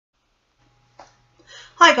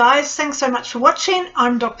Hi guys, thanks so much for watching.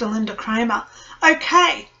 I'm Dr. Lynda Cramer.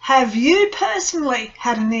 Okay, have you personally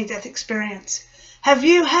had a near-death experience? Have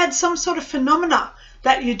you had some sort of phenomena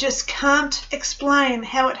that you just can't explain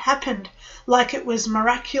how it happened, like it was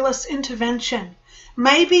miraculous intervention?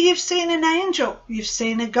 Maybe you've seen an angel, you've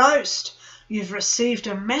seen a ghost, you've received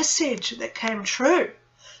a message that came true.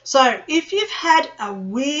 So if you've had a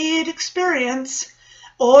weird experience,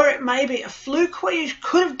 or it may be a fluke where you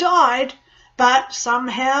could have died, but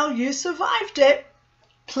somehow you survived it,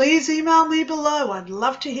 please email me below. I'd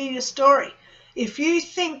love to hear your story. If you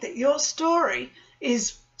think that your story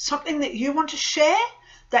is something that you want to share,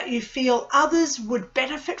 that you feel others would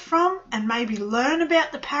benefit from and maybe learn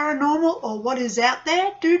about the paranormal or what is out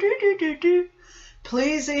there,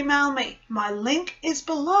 please email me. My link is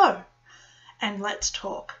below and let's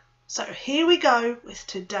talk. So here we go with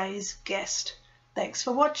today's guest. Thanks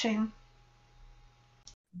for watching.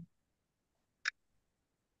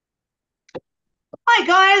 Hi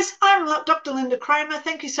guys, I'm Dr. Lynda Cramer.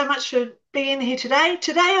 Thank you so much for being here today.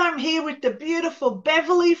 Today I'm here with the beautiful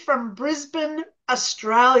Beverley from Brisbane,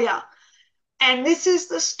 Australia. And this is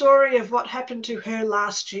the story of what happened to her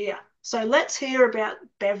last year. So let's hear about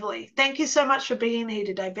Beverley. Thank you so much for being here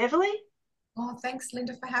today, Beverley. Oh, thanks,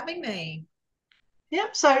 Linda, for having me.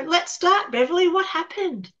 Yep, so let's start, Beverley. What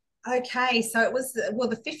happened? Okay, so it was, well,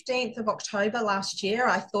 the 15th of October last year.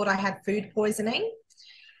 I thought I had food poisoning,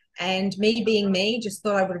 and me being me, just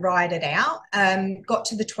thought I would ride it out. Got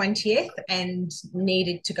to the 20th and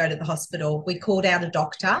needed to go to the hospital. We called out a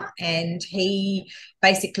doctor, and he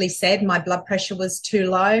basically said my blood pressure was too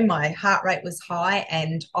low, my heart rate was high,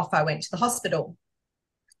 and off I went to the hospital.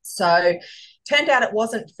 So turned out it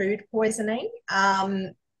wasn't food poisoning.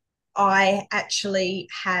 I actually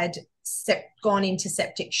had gone into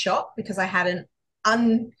septic shock because I had an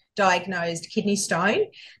undiagnosed kidney stone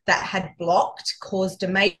that had blocked, caused a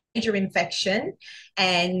major infection,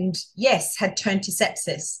 and yes, had turned to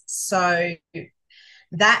sepsis. So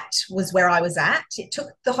that was where I was at. It took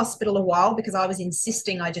the hospital a while because I was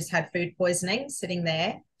insisting I just had food poisoning sitting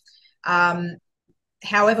there.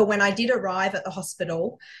 However, when I did arrive at the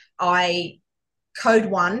hospital, I code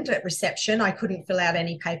one at reception. I couldn't fill out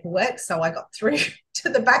any paperwork, so I got through to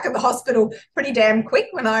the back of the hospital pretty damn quick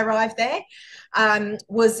when I arrived there.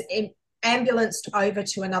 Was ambulanced over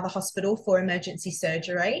to another hospital for emergency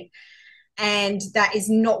surgery, and that is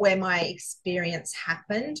not where my experience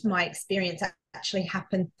happened. My experience actually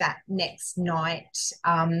happened that next night,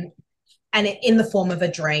 and in the form of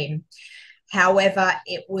a dream. However,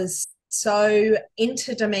 it was so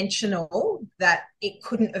interdimensional that it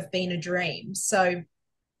couldn't have been a dream. So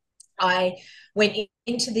I went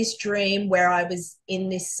into this dream where I was in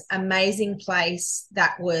this amazing place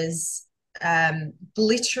that was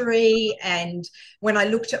glittery. And when I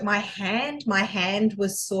looked at my hand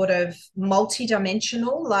was sort of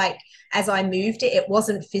multi-dimensional. Like as I moved it, it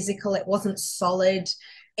wasn't physical, it wasn't solid.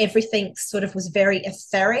 Everything sort of was very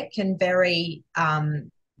etheric and very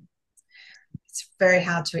it's very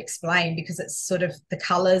hard to explain because it's sort of the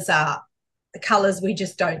colors we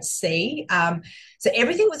just don't see. So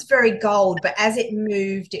everything was very gold, but as it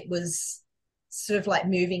moved, it was sort of like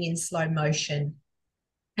moving in slow motion.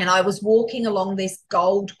 And I was walking along this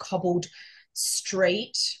gold cobbled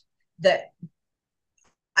street that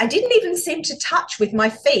I didn't even seem to touch with my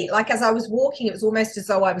feet. Like as I was walking, it was almost as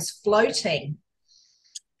though I was floating.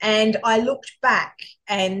 And I looked back,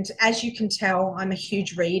 and as you can tell, I'm a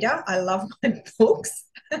huge reader. I love my books.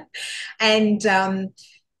 And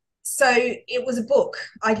so it was a book.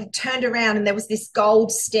 I turned around, and there was this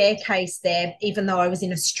gold staircase there, even though I was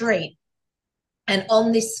in a street. And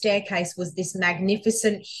on this staircase was this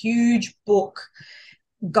magnificent, huge book,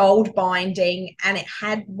 gold binding, and it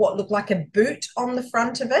had what looked like a boot on the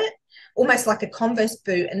front of it, almost like a Converse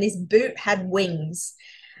boot. And this boot had wings.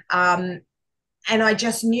 And I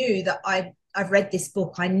just knew that I've read this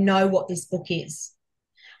book. I know what this book is.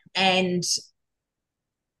 And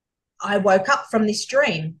I woke up from this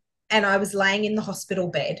dream and I was laying in the hospital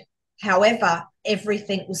bed. However,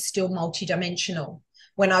 everything was still multidimensional.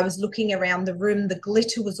 When I was looking around the room, the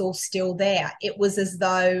glitter was all still there. It was as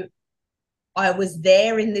though I was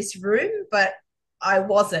there in this room, but I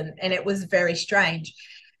wasn't. And it was very strange.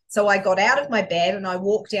 So I got out of my bed and I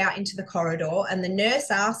walked out into the corridor, and the nurse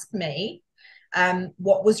asked me,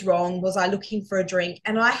 what was wrong? Was I looking for a drink?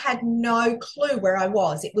 And I had no clue where I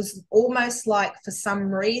was. It was almost like for some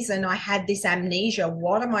reason I had this amnesia.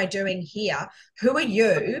 What am I doing here? Who are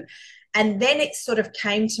you? And then it sort of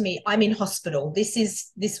came to me, I'm in hospital.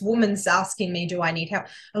 This woman's asking me, do I need help?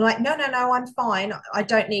 I'm like, no, I'm fine. I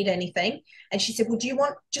don't need anything. And she said, well, do you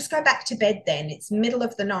want, just go back to bed then? It's middle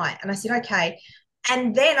of the night. And I said, okay.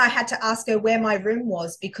 And then I had to ask her where my room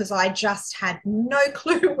was because I just had no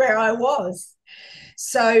clue where I was.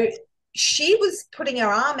 So she was putting her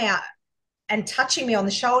arm out and touching me on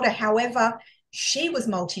the shoulder. However, she was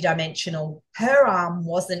multidimensional. Her arm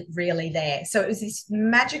wasn't really there. So it was this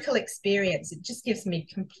magical experience. It just gives me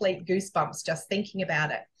complete goosebumps just thinking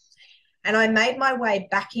about it. And I made my way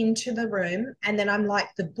back into the room. And then I'm like,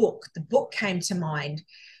 the book came to mind.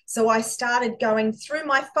 So I started going through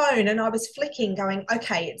my phone and I was flicking, going,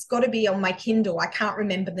 okay, it's got to be on my Kindle. I can't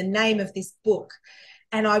remember the name of this book.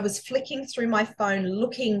 And I was flicking through my phone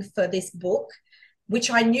looking for this book,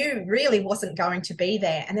 which I knew really wasn't going to be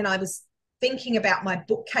there. And then I was thinking about my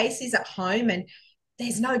bookcases at home, and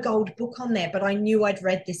there's no gold book on there, but I knew I'd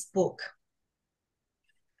read this book.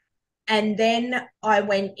 And then I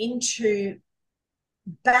went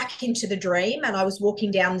back into the dream, and I was walking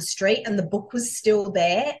down the street and the book was still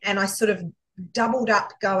there. And I sort of doubled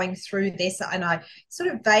up going through this, and I sort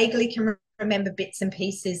of vaguely can remember bits and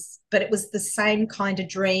pieces, but it was the same kind of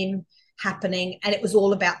dream happening, and it was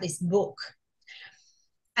all about this book.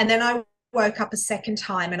 And then I woke up a second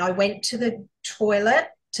time and I went to the toilet,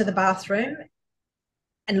 to the bathroom,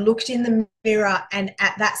 and looked in the mirror. And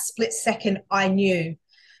at that split second, I knew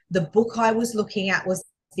the book I was looking at was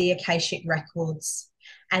the Akashic Records.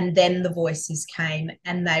 And then the voices came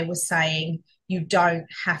and they were saying, you don't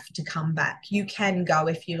have to come back. You can go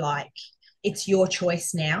if you like. It's your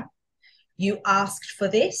choice now. You asked for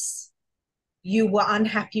this. You were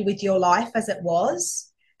unhappy with your life as it was,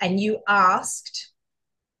 and you asked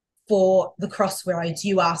for the crossroads.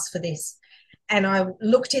 You asked for this. And I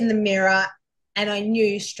looked in the mirror and I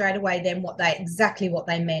knew straight away then exactly what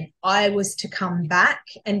they meant. I was to come back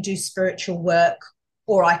and do spiritual work,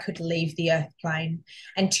 or I could leave the earth plane.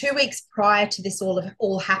 And 2 weeks prior to this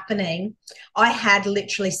all happening, I had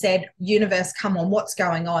literally said, universe, come on, what's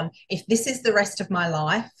going on? If this is the rest of my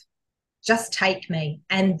life, just take me.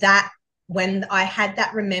 And that, when I had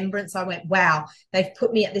that remembrance, I went, wow, they've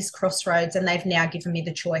put me at this crossroads and they've now given me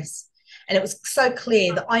the choice. And it was so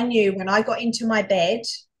clear that I knew when I got into my bed,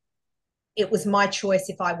 it was my choice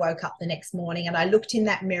if I woke up the next morning. And I looked in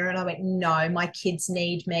that mirror and I went, no, my kids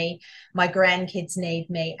need me. My grandkids need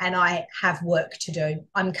me. And I have work to do.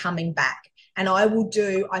 I'm coming back. And I will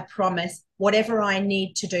do, I promise, whatever I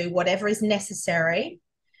need to do, whatever is necessary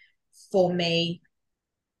for me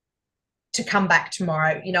to come back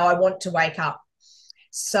tomorrow. You know, I want to wake up.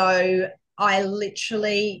 So I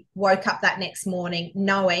literally woke up that next morning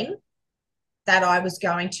knowing that I was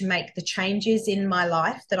going to make the changes in my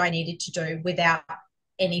life that I needed to do without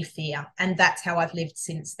any fear. And that's how I've lived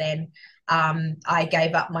since then. I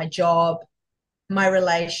gave up my job, my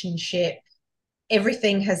relationship,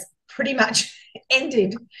 everything has pretty much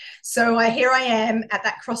ended. So here I am at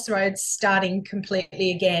that crossroads, starting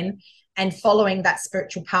completely again and following that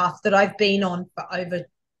spiritual path that I've been on for over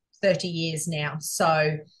 30 years now.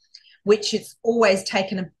 So, which has always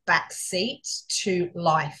taken a back seat to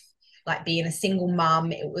life. Like being a single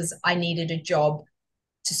mum, I needed a job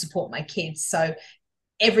to support my kids. So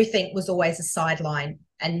everything was always a sideline,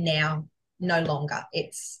 and now no longer.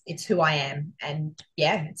 It's who I am. And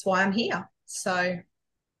yeah, it's why I'm here. So it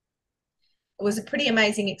was a pretty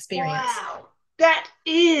amazing experience. Wow. That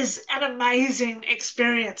is an amazing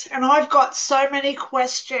experience. And I've got so many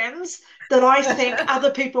questions that I think other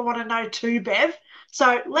people want to know too, Bev.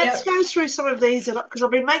 So let's go through some of these because I've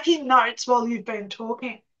been making notes while you've been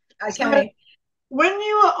talking. Okay. So when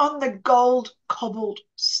you were on the gold cobbled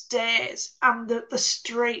stairs the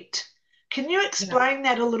street, can you explain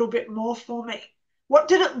that a little bit more for me? What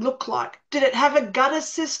did it look like? Did it have a gutter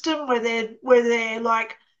system? Were there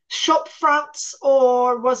like shop fronts,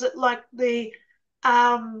 or was it like the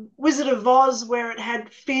Wizard of Oz where it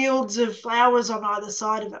had fields of flowers on either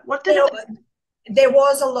side of it? What did it? There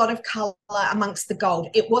was a lot of colour amongst the gold.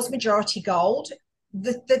 It was majority gold.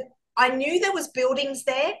 I knew there was buildings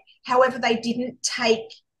there. However, they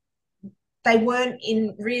weren't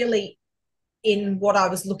really in what I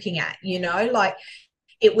was looking at, you know, like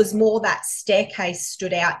it was more that staircase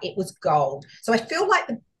stood out. It was gold. So I feel like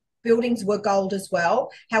the buildings were gold as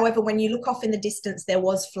well. However, when you look off in the distance, there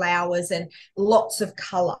was flowers and lots of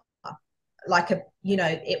color.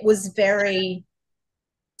 It was very,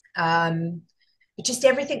 just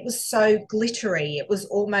everything was so glittery. It was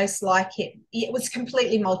almost like it was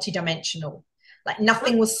completely multidimensional. Like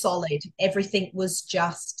nothing was solid. Everything was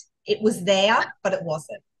it was there, but it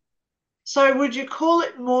wasn't. So would you call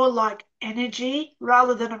it more like energy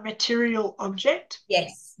rather than a material object?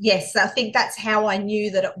 Yes. I think that's how I knew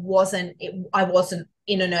that I wasn't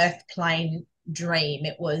in an earth plane dream.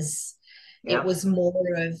 It was more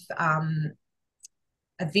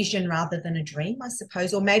of a vision rather than a dream, I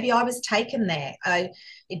suppose, or maybe I was taken there.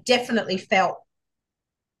 It definitely felt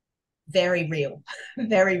very real,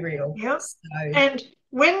 very real. Yep. So, And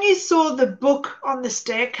when you saw the book on the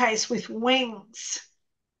staircase with wings,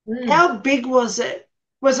 mm, how big was it?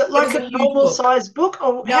 Was it it like was a a huge normal book. size book,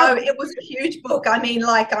 or how No, big? it was a huge book. I mean,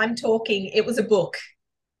 like I'm talking, it was a book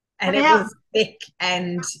and And it how was thick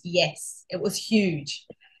and yes, it was huge.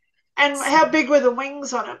 and So, how big were the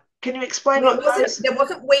wings on it? Can you explain well, what it wasn't, those? there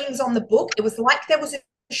wasn't wings on the book. It was like there was a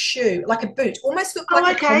shoe, like a boot, almost looked like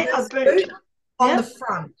Oh, a okay, a Converse boot. boot on the Yep.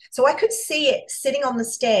 front. So I could see it sitting on the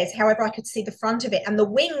stairs. However, I could see the front of it and the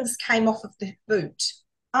wings came off of the boot.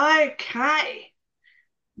 Okay.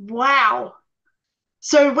 Wow.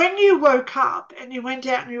 So when you woke up and you went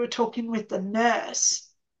out and you were talking with the nurse,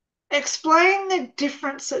 explain the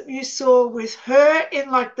difference that you saw with her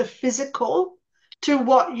in like the physical to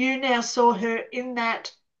what you now saw her in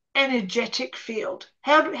that energetic field.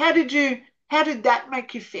 How did that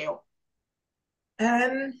make you feel?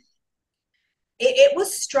 Um, it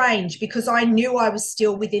was strange because I knew I was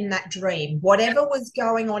still within that dream. Whatever was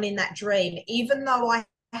going on in that dream, even though I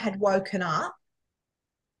had woken up,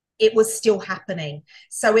 it was still happening.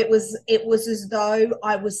 So it was as though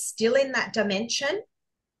I was still in that dimension,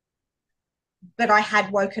 but I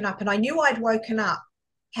had woken up and I knew I'd woken up.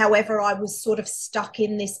 However, I was sort of stuck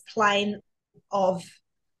in this plane of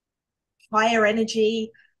higher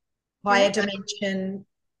energy, higher Yeah. dimension.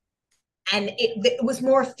 And it was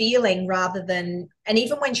more a feeling rather than, and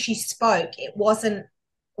even when she spoke,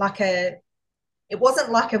 like a it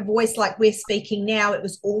wasn't like a voice like we're speaking now. It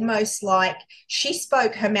was almost like she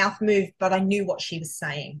spoke, her mouth moved, but I knew what she was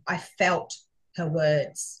saying. I felt her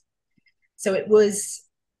words. So it was,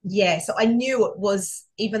 yeah. So I knew it was,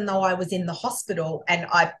 even though I was in the hospital and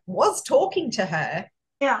I was talking to her,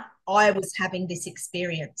 Yeah. I was having this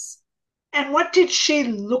experience. And what did she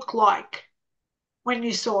look like when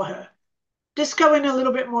you saw her? Just go in a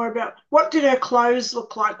little bit more about what did her clothes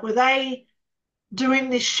look like? Were they doing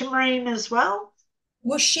this shimmering as well?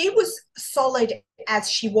 Well, she was solid as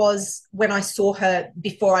she was when I saw her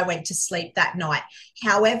before I went to sleep that night.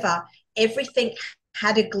 However, everything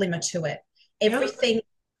had a glimmer to it. Yeah. Everything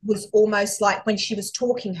was almost like when she was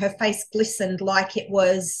talking, her face glistened like it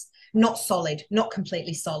was not solid, not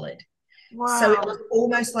completely solid. So it Wow. was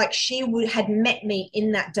almost like had met me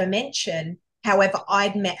in that dimension. However,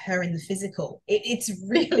 I'd met her in the physical. It's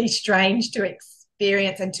really strange to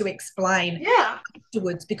experience and to explain Yeah.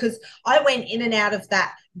 afterwards because I went in and out of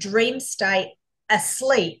that dream state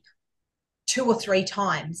asleep 2 or 3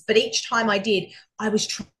 times. But each time I did, I was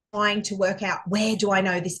trying to work out, where do I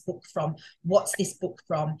know this book from? What's this book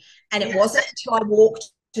from? And it wasn't Yes. until I walked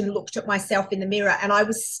and looked at myself in the mirror and I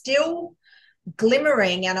was still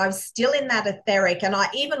glimmering and I was still in that etheric. And I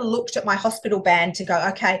even looked at my hospital band to go,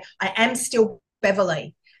 okay, I am still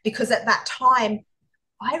Beverley. Because at that time,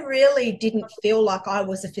 I really didn't feel like I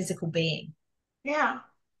was a physical being. Yeah.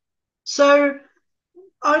 So,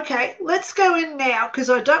 okay, let's go in now because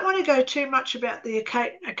I don't want to go too much about the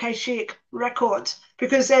Akashic records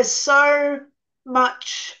because there's so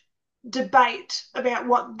much debate about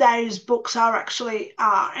what those books are actually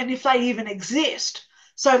are and if they even exist.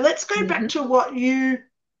 So let's go back Mm-hmm. to what you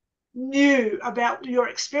knew about your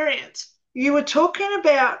experience. You were talking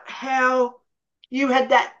about how you had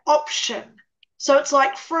that option. So it's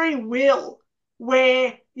like free will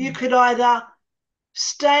where you could either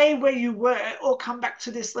stay where you were or come back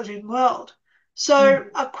to this living world. Mm. So,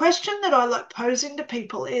 a question that I like posing to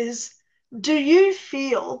people is, do you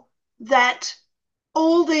feel that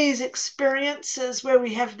all these experiences where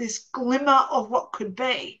we have this glimmer of what could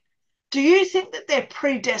be, do you think that they're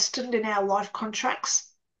predestined in our life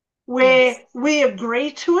contracts where Yes. we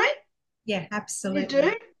agree to it? Yeah, You do?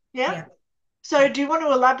 absolutely. Yeah. Yeah. So, Yeah. do you want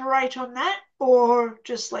to elaborate on that or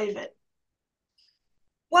just leave it?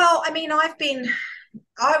 Well, I mean,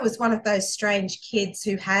 I was one of those strange kids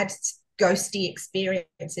who had ghosty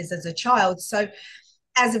experiences as a child. So,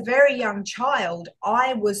 as a very young child,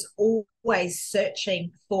 I was always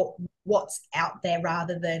searching for what's out there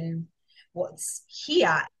rather than what's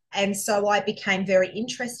here. And so I became very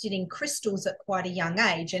interested in crystals at quite a young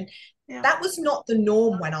age. And Yeah. that was not the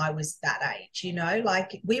norm when I was that age,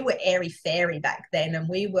 like we were airy fairy back then. And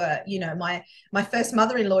we were, my first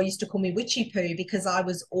mother-in-law used to call me witchy poo because I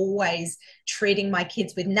was always treating my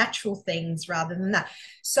kids with natural things rather than that.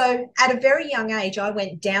 So at a very young age, I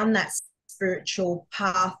went down that spiritual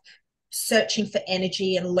path, searching for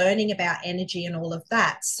energy and learning about energy and all of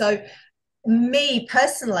that. So, me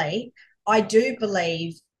personally, I do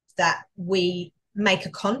believe that we make a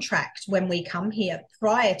contract when we come here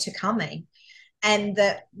prior to coming. and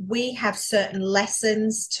that we have certain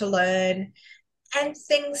lessons to learn and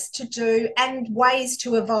things to do and ways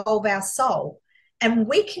to evolve our soul. And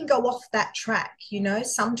we can go off that track.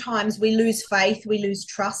 Sometimes we lose faith, we lose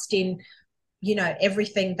trust in,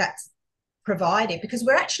 everything that's provided, because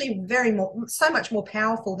we're actually so much more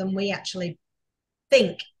powerful than we actually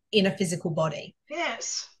think in a physical body.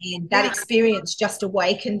 Yes. And that experience just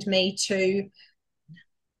awakened me to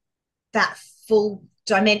that full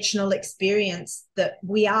dimensional experience that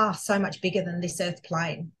we are so much bigger than this earth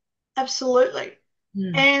plane. Absolutely.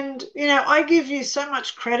 And, I give you so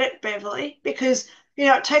much credit, Beverley, because,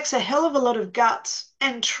 it takes a hell of a lot of guts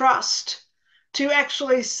and trust to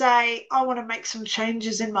actually say, I want to make some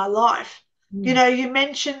changes in my life. You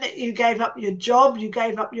mentioned that you gave up your job, you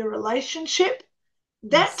gave up your relationship.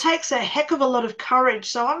 That takes a heck of a lot of courage.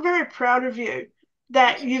 So I'm very proud of you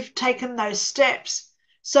that you've taken those steps.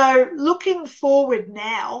 So looking forward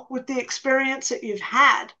now with the experience that you've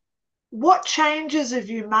had, what changes have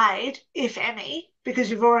you made, if any,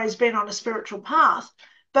 because you've always been on a spiritual path,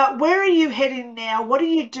 but where are you heading now? What are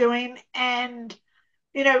you doing? And,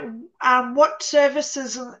 what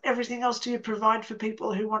services and everything else do you provide for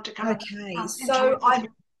people who want to come and So interact with I've you?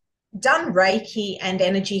 done Reiki and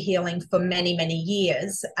energy healing for many, many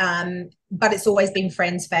years, but it's always been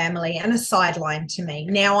friends, family, and a sideline to me.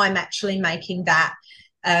 Now I'm actually making that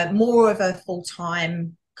more of a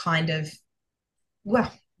full-time kind of,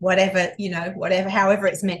 well, whatever, however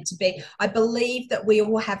it's meant to be. I believe that we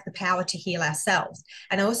all have the power to heal ourselves.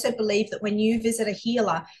 And I also believe that when you visit a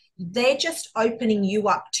healer, they're just opening you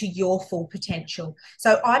up to your full potential.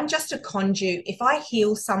 So I'm just a conduit. If I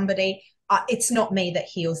heal somebody, it's not me that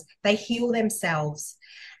heals, they heal themselves.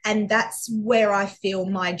 And that's where I feel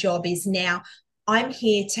my job is now. I'm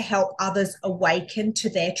here to help others awaken to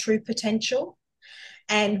their true potential.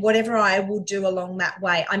 And whatever I will do along that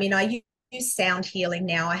way, I mean, I use sound healing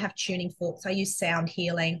now. I have tuning forks. I use sound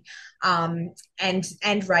healing and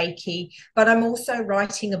Reiki. But I'm also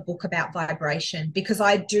writing a book about vibration, because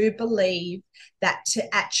I do believe that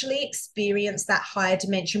to actually experience that higher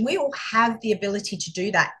dimension, we all have the ability to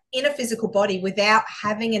do that in a physical body without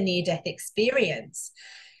having a near-death experience.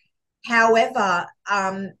 However,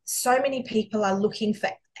 so many people are looking for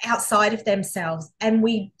outside of themselves, and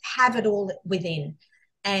we have it all within.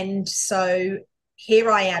 And so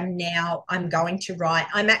here I am now. I'm going to write.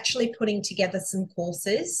 I'm actually putting together some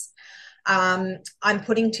courses. I'm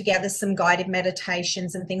putting together some guided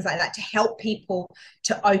meditations and things like that to help people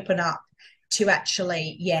to open up to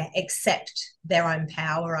actually, accept their own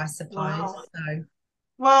power, I suppose. Wow. So,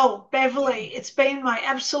 Well, Beverley, it's been my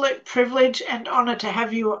absolute privilege and honour to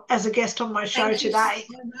have you as a guest on my show thank you so today.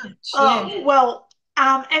 much. Yeah. Oh, well,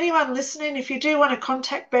 anyone listening, if you do want to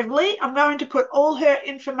contact Beverley, I'm going to put all her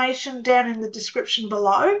information down in the description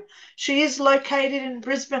below. She is located in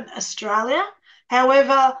Brisbane, Australia.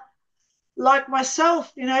 However, like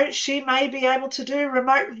myself, she may be able to do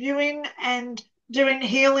remote viewing and doing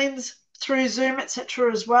healings through Zoom,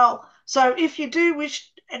 etc. as well. So if you do wish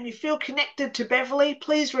and you feel connected to Beverley,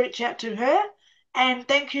 please reach out to her. And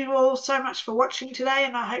thank you all so much for watching today,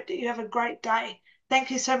 and I hope that you have a great day.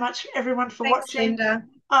 Thank you so much, everyone, for Thanks, watching. Lynda.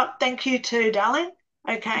 Oh, thank you too, darling.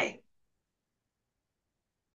 Okay.